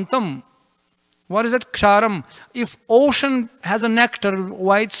Patantam. What is that Ksharam? If ocean has a nectar,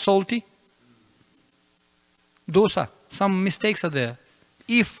 why it's salty? Dosa. Some mistakes are there.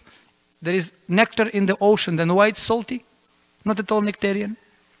 If there is nectar in the ocean, then why it's salty? Not at all nectarian.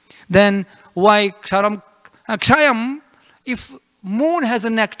 Then why Ksharam Kshayam? If moon has a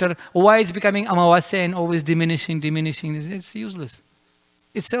nectar, why it's becoming Amavasya and always diminishing? It's useless.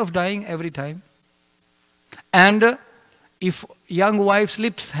 It's self-dying every time. And if young wife's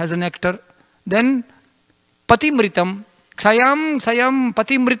lips has a nectar, then Patimritam, Kshayam, Sayam,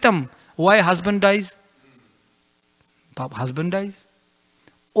 Patimritam. Why husband dies? Husband dies.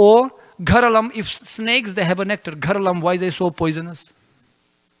 Or Gharalam, if snakes they have a nectar, Gharalam, why they so poisonous?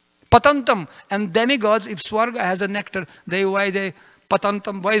 Patantam, and demigods, if Swarga has a nectar,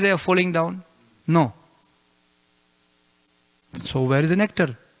 Patantam, why they are falling down? No. So where is the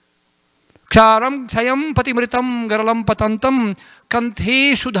nectar? Ksharam, Kshayam, Patimritam, Garalam, Patantam,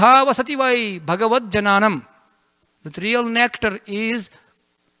 Kanthe Shudha Vasati Vai, Bhagavad Jananam. The real nectar is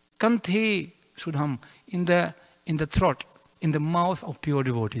Kanthe Shudham, in the throat, in the mouth of pure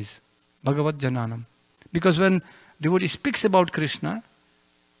devotees. Bhagavad Jananam. Because when devotee speaks about Krishna,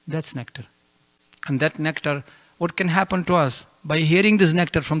 that's nectar. And that nectar, what can happen to us? By hearing this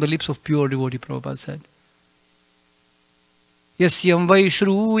nectar from the lips of pure devotee, Prabhupada said. Yasyam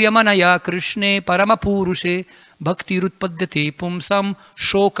Vaishruyamanaya Krishne Paramapurushe Bhakti Rutpadyate Pumsam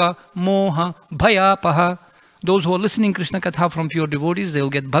Shoka Moha Bhayapaha. Those who are listening Krishna Katha from pure devotees, they will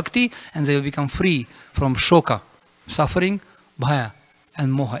get bhakti and they will become free from shoka, suffering, bhaya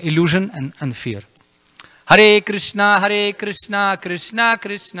and moha, illusion and fear. Hare Krishna, Krishna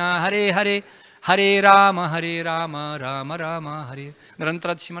Krishna, Hare Hare, Hare Rama, Rama Rama, Hare.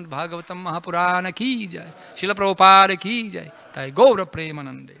 Grantrat Srimad Bhagavatam Mahapurana ki jai, Srila Prabhupada ki jai, Tai Gaura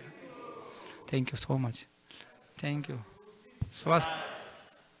Premanande. Thank you so much. Thank you. Swast.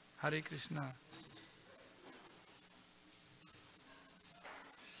 Hare Krishna.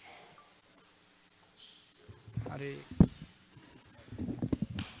 Hare.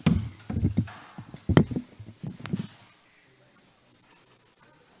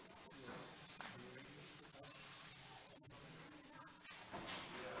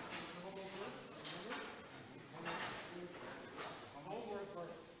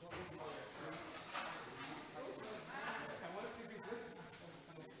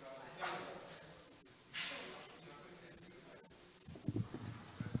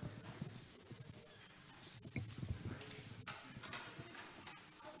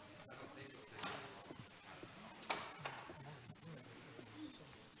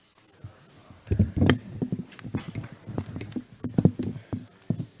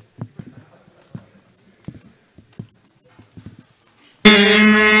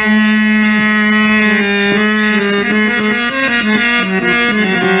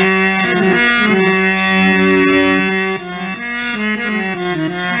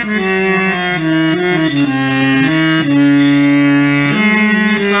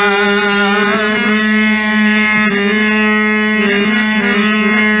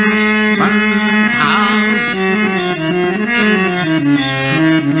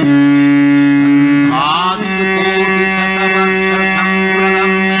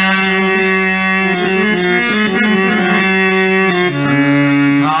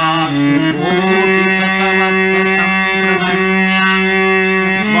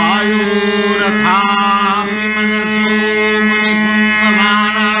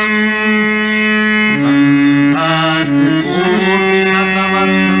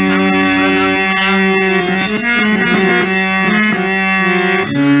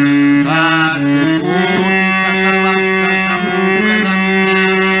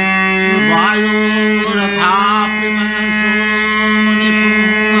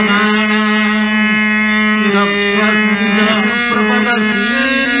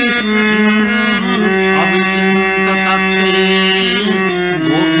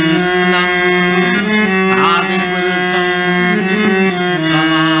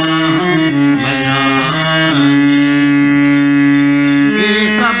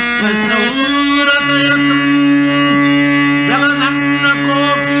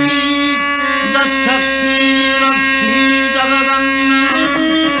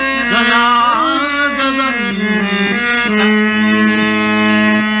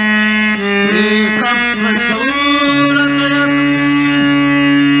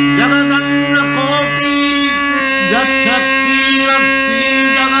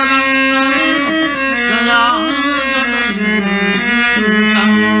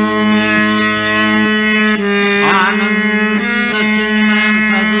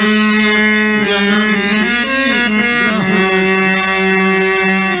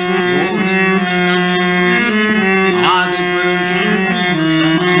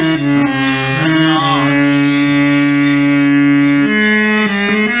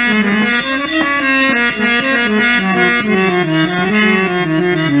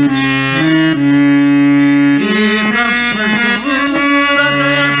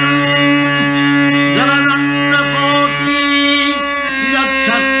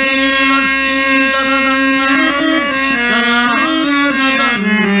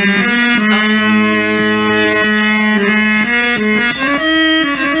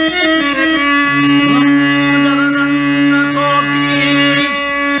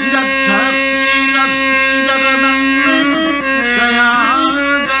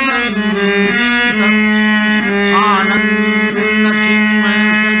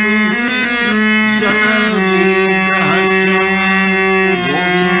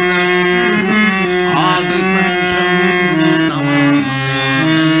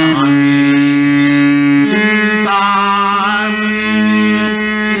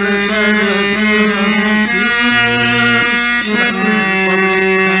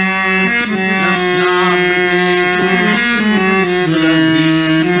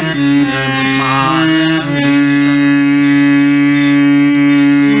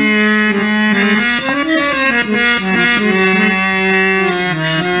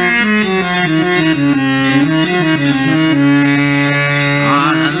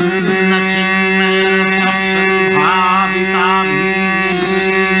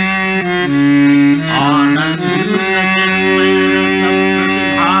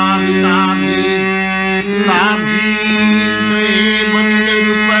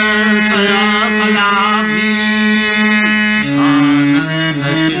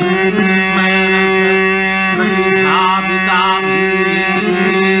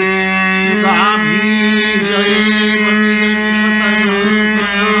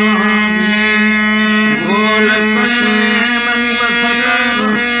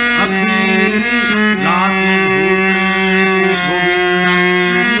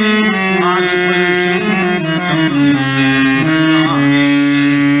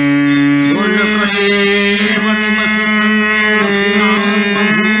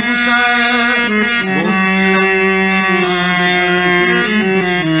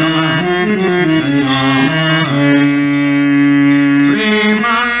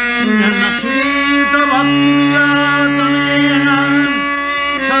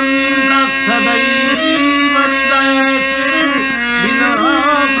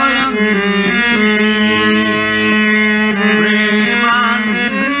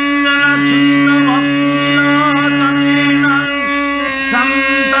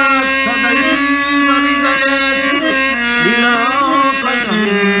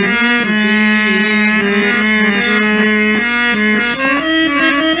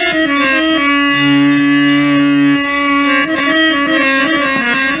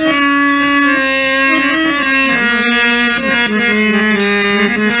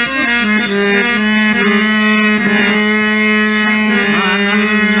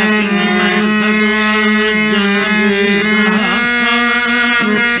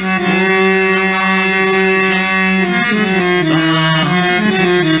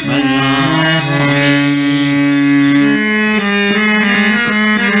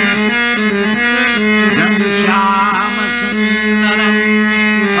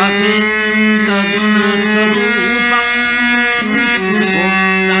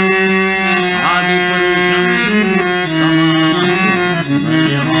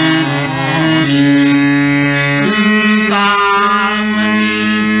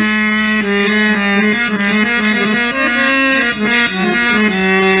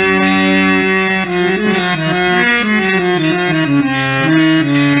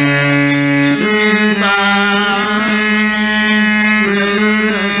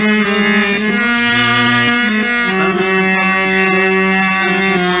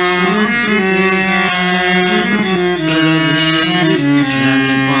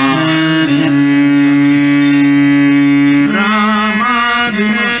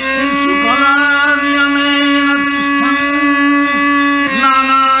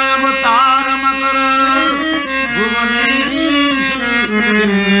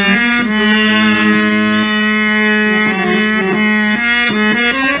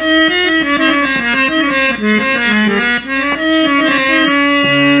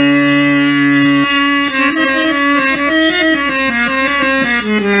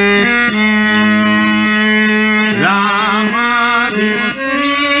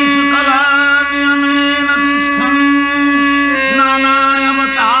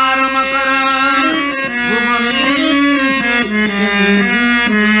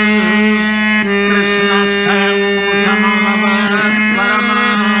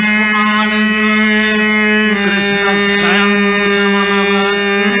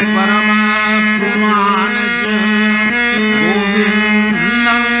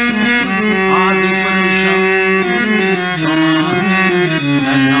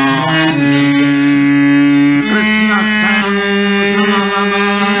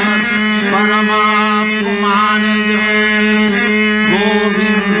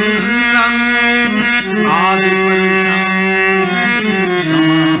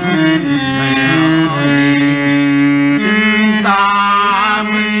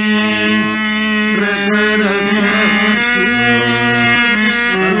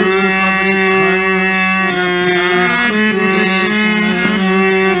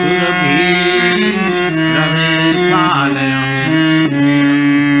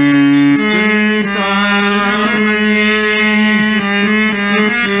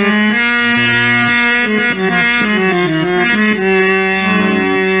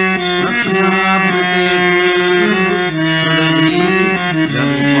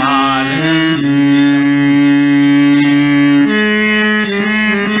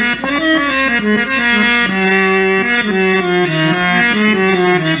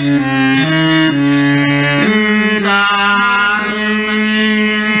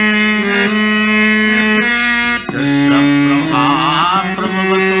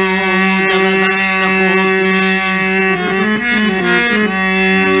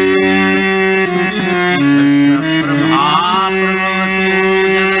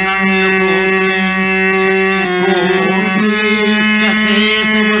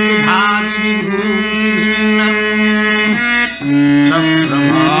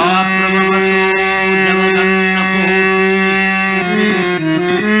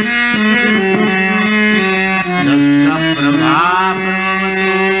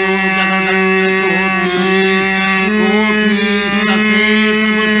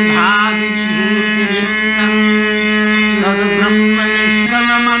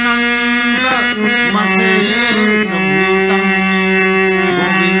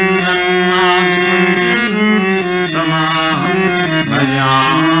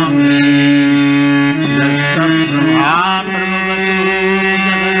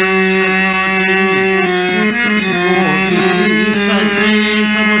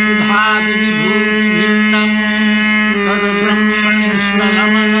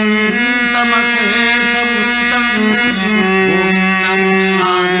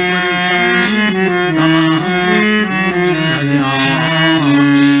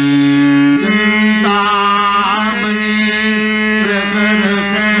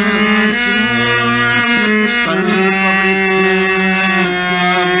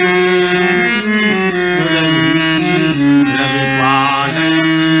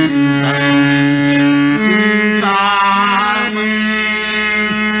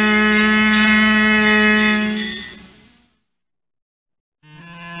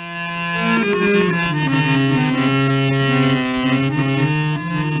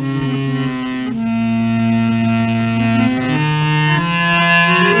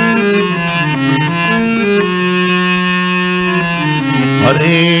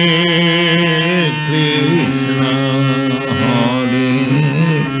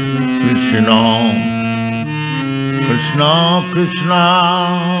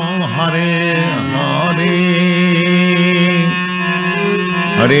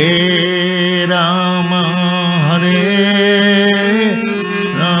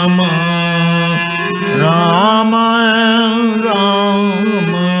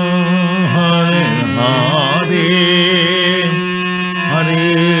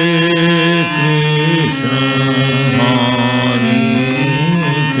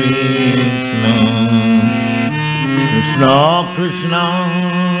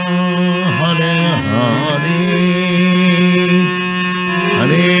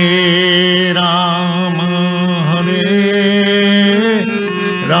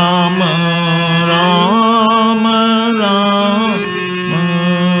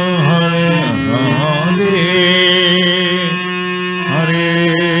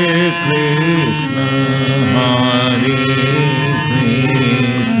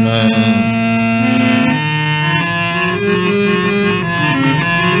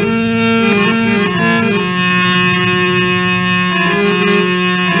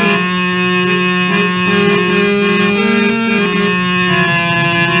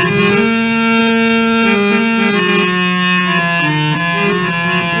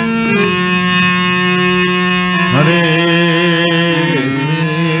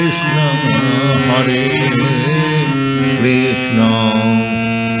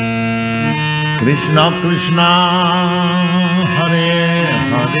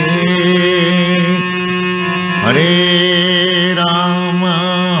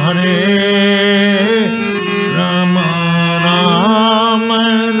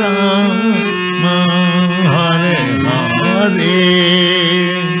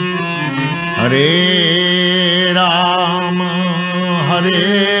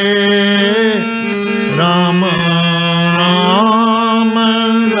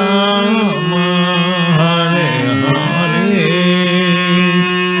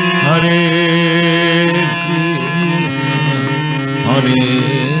 Hare